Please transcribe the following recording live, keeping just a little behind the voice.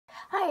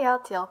Hi, y'all.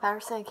 TL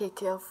Patterson,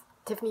 KTL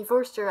Tiffany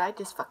Forster. I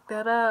just fucked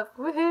that up.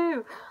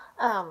 Woohoo!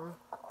 I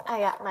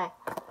got my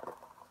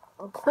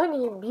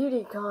Bunny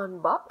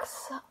Beautycon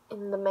box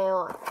in the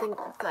mail, I think,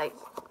 like,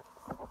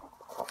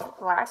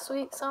 last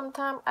week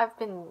sometime. I've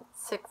been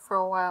sick for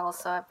a while,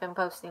 so I've been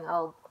posting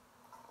old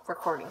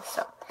recordings,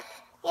 so.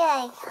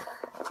 Yay!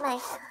 My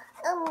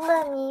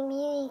Bunny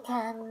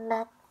Beautycon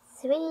box.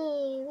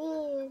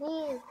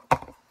 Woo.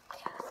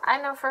 I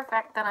know for a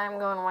fact that I'm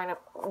going to wind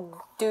up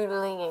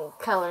doodling and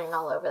coloring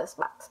all over this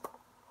box.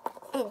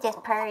 It's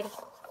just pretty.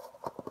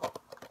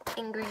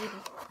 And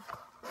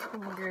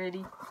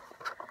gritty.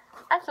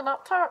 I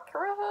cannot talk.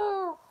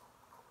 Woohoo!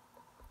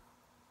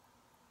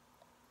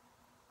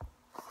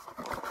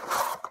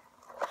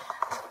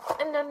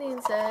 And on the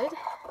inside,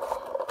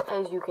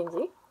 as you can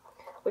see,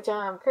 which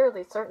I'm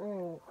fairly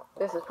certain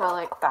this is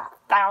probably like the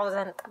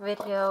 1000th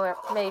video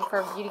I've made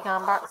for a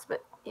Beautycon box,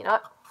 but you know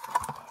what?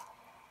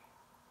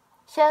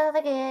 Show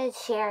the good,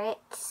 share it,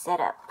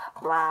 set up,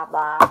 blah,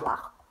 blah,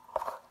 blah.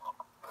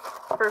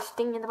 First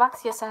thing in the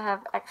box, yes, I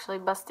have actually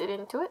busted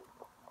into it,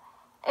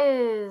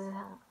 is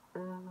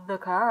the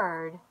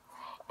card.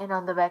 And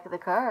on the back of the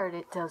card,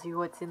 it tells you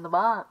what's in the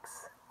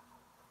box.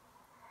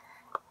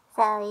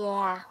 So,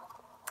 yeah.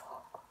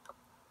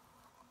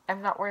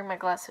 I'm not wearing my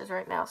glasses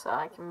right now, so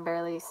I can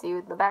barely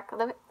see the back of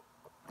it.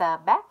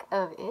 And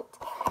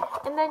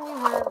then you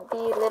have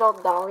the little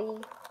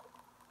dolly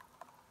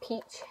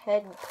peach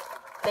head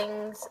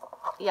things.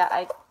 Yeah,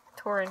 I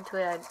tore into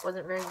it. I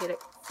wasn't very good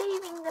at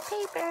saving the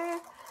paper.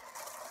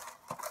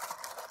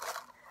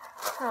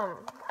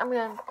 I'm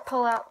gonna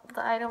pull out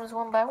the items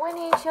one by one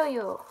and show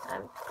you.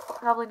 I'm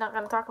probably not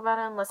gonna talk about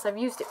it unless I've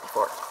used it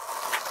before.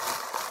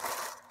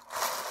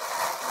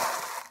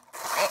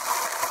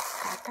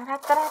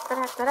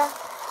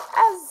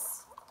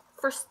 As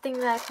first thing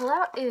that I pull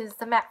out is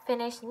the matte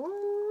finish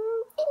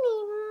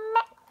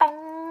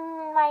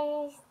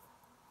my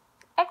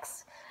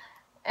X.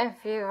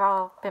 If you've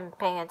all been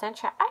paying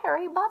attention, I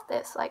already bought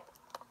this like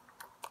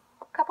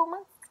a couple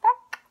months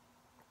back.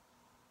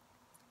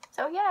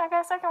 So yeah, I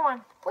got a second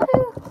one.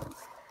 Woohoo!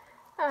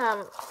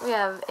 We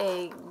have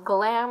a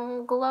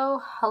Glam Glow,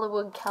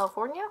 Hollywood,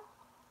 California.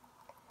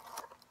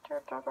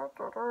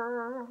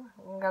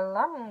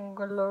 Glam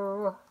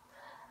Glow.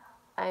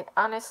 I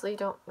honestly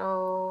don't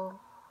know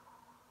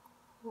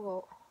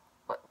what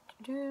to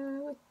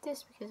do with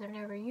this because I've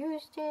never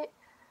used it.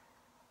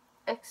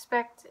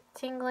 Expect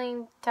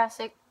tingling,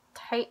 tastic,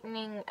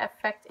 tightening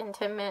effect in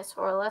 10 minutes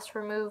or less.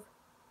 Remove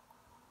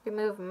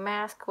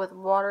mask with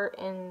water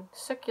in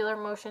circular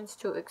motions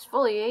to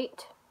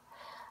exfoliate.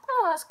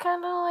 Oh, that's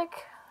kind of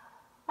like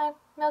my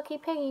Milky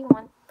Piggy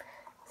one,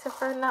 except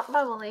for not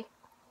bubbly.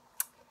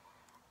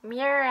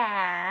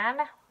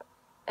 Murad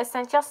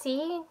Essential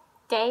C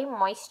Day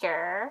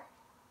Moisture.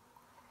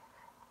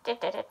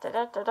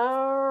 Ta-da.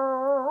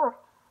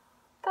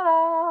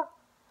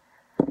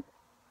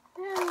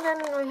 And then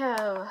we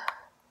have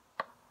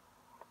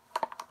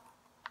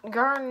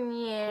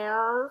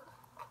Garnier.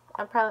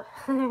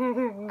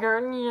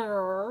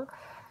 Garnier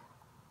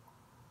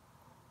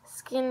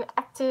Skin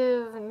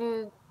Active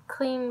New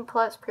Clean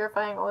Plus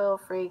Purifying Oil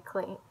Free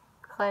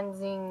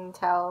Cleansing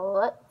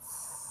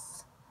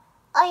Towelettes.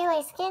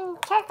 Oily Skin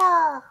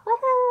Charcoal.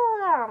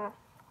 Woohoo!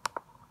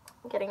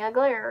 I'm getting a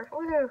glare.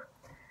 Woohoo!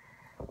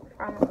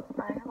 From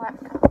my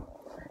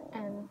laptop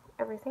and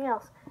everything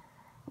else.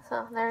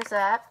 So there's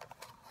that.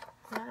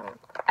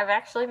 I've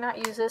actually not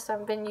used this.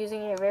 I've been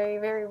using a very,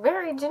 very,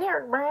 very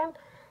generic brand.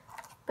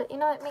 But you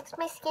know, it makes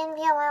my skin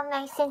feel all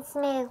nice and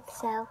smooth.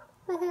 So,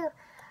 woohoo.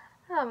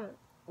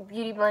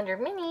 Beauty Blender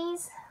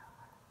Minis.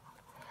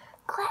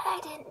 Glad I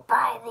didn't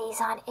buy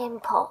these on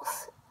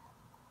impulse.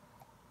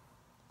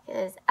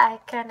 Because I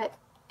kind of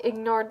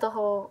ignored the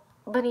whole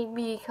Bunny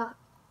Beauty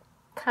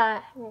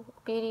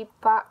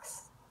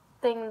box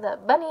thing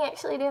that Bunny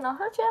actually did on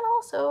her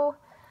channel. So,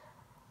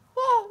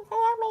 yeah, I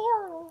got my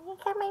own. I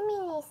got my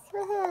minis.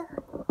 Woohoo.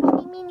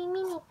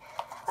 Mini.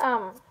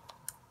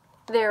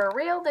 They're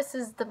real. This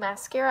is the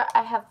mascara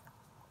I have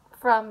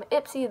from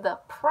Ipsy, the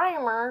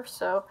primer.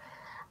 So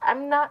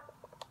I'm not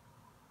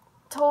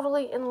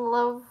totally in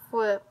love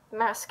with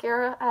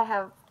mascara. I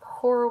have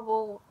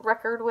horrible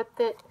record with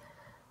it,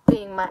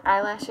 being my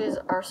eyelashes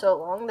are so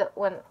long that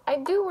when I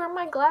do wear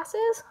my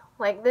glasses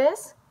like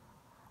this,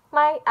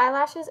 my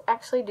eyelashes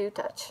actually do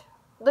touch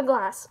the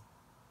glass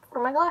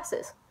for my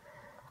glasses.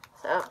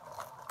 So,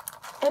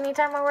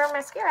 anytime I wear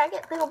mascara, I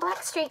get little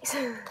black streaks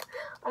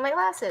on my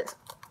glasses.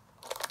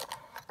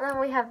 And then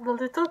we have the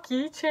little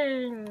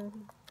keychain.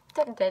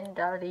 Dead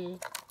dolly.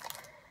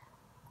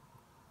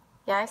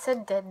 Yeah, I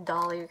said dead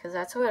dolly because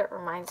that's what it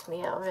reminds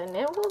me of. And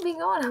it will be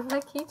going on my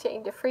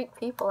keychain to freak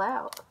people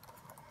out.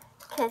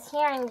 Because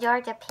here in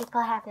Georgia,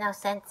 people have no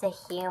sense of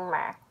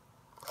humor.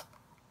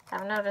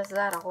 I've noticed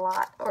that a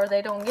lot. Or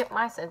they don't get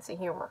my sense of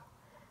humor.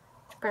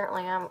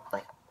 Apparently, I'm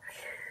like...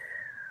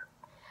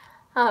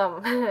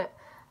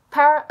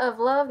 Power of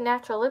Love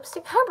Natural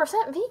Lipstick,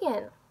 100%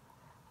 vegan,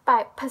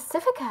 by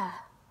Pacifica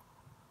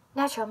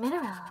Natural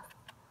Mineral.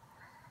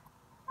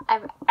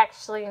 I've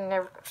actually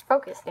never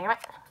focused, damn it.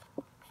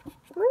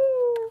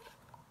 Woo!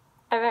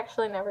 I've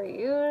actually never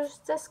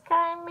used this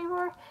kind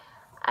before.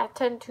 I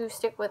tend to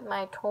stick with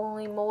my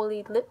Holy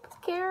Moly lip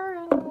care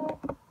and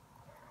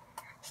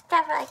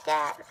stuff like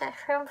that. That's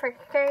room for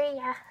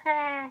Korea.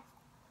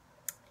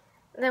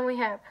 Then we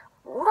have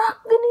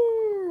Rock the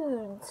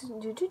Nudes.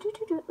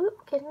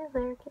 Oop, getting in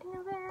there, getting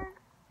in there.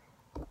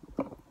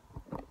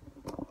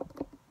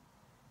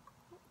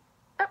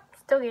 Oh,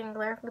 still getting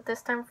glare, but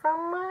this time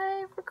from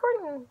my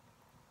recording.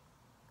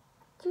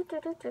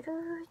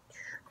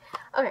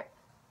 Okay,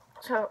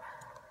 so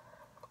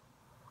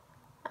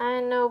I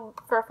know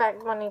for a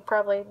fact Bunny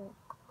probably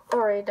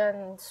already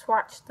done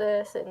swatched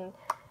this and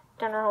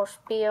done her whole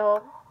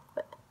spiel,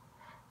 but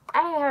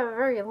I have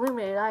very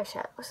limited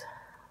eyeshadows.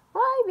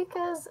 Why?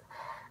 Because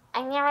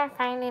I never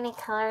find any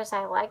colors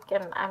I like,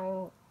 and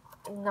I'm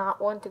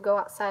not one to go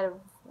outside of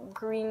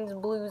greens,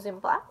 blues,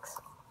 and blacks.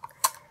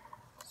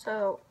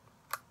 So,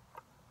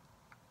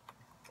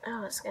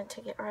 oh, it's going to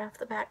take it right off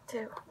the back,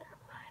 too. Never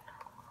mind.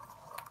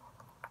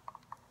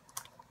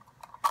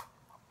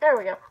 There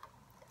we go.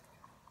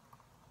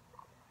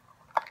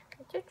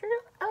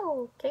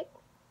 Oh, okay.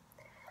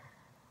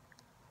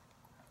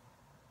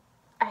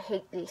 I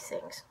hate these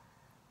things.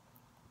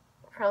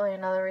 Probably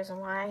another reason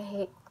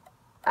why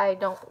I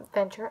don't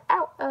venture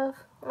out of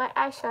my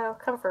eyeshadow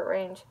comfort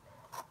range.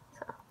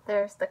 So,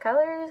 there's the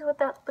colors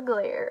without the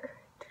glare.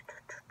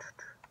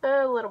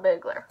 A little bit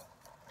of glare.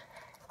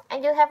 I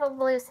do have a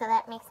blue, so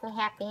that makes me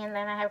happy, and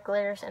then I have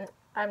glitters, and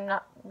I'm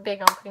not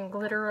big on putting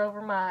glitter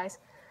over my eyes.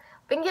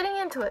 Been getting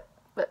into it,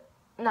 but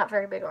not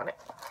very big on it.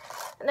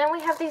 And then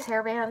we have these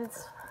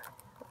hairbands,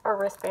 or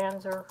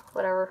wristbands, or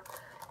whatever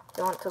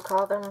you want to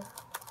call them.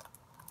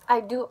 I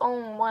do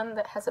own one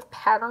that has a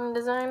pattern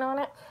design on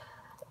it.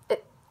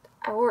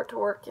 I wore it to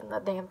work and the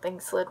damn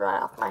thing slid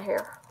right off my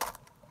hair.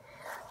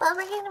 Well,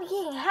 we're going to be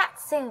getting hot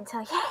soon,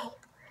 so yay!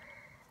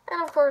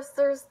 And of course,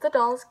 there's the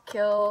Dolls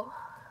Kill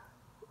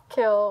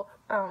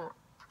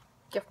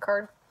gift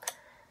card.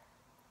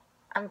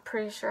 I'm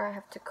pretty sure I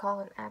have to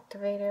call and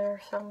activate it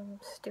or some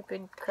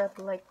stupid crap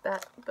like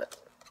that, but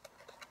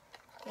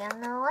you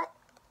know what?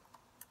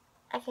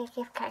 I get a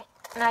gift card.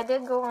 And I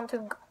did go on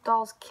to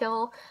Dolls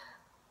Kill.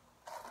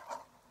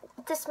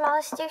 The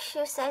smallest their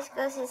shoe size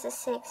goes is a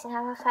 6, and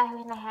I'm a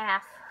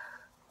 5.5.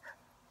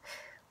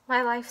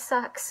 My life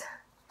sucks.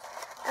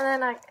 And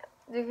then I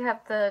do have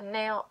the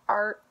nail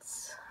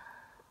arts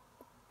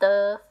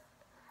stuff,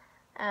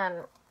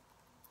 and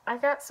I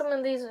got some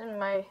of these in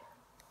my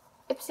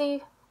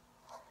Ipsy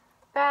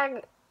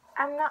bag.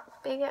 I'm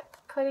not big at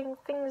putting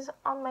things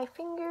on my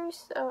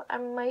fingers, so I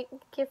might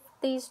give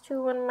these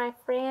to one of my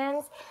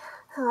friends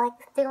who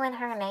likes doing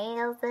her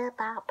nails up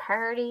all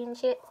purty and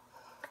shit.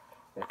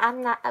 And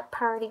I'm not a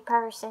purty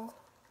person.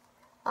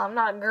 I'm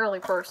not a girly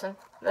person.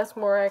 That's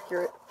more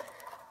accurate.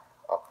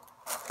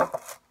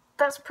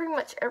 That's pretty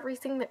much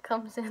everything that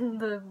comes in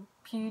the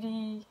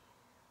Beautycon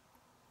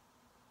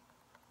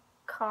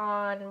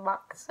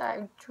box.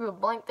 I drew a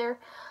blank there.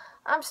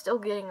 I'm still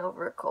getting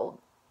over a cold.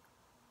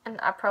 And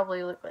I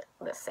probably look like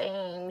the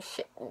same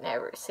shit in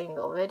every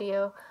single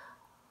video.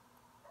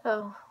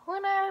 So,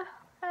 when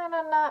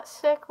I'm not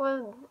sick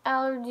with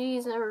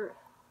allergies or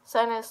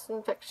sinus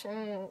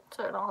infections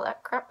and all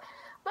that crap,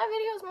 my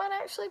videos might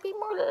actually be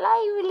more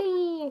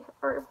lively,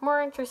 or more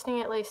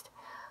interesting at least.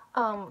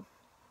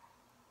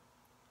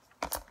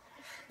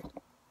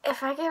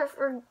 If I get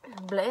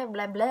blah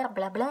blah blah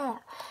blah blah,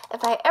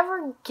 if I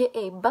ever get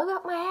a bug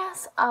up my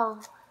ass,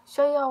 I'll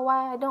show y'all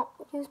why I don't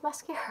use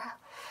mascara.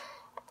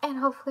 And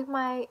hopefully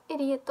my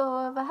idiot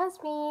of a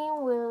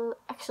husband will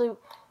actually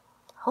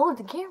hold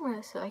the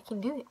camera so I can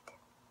do it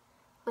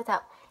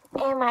without.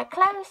 Am I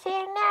close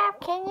enough?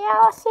 Can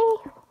y'all see?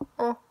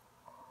 I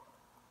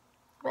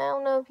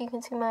don't know if you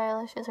can see my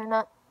eyelashes or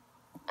not.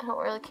 I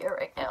don't really care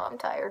right now. I'm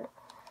tired.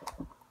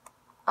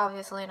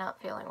 Obviously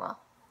not feeling well.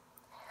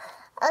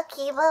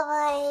 Okay,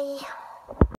 bye-bye.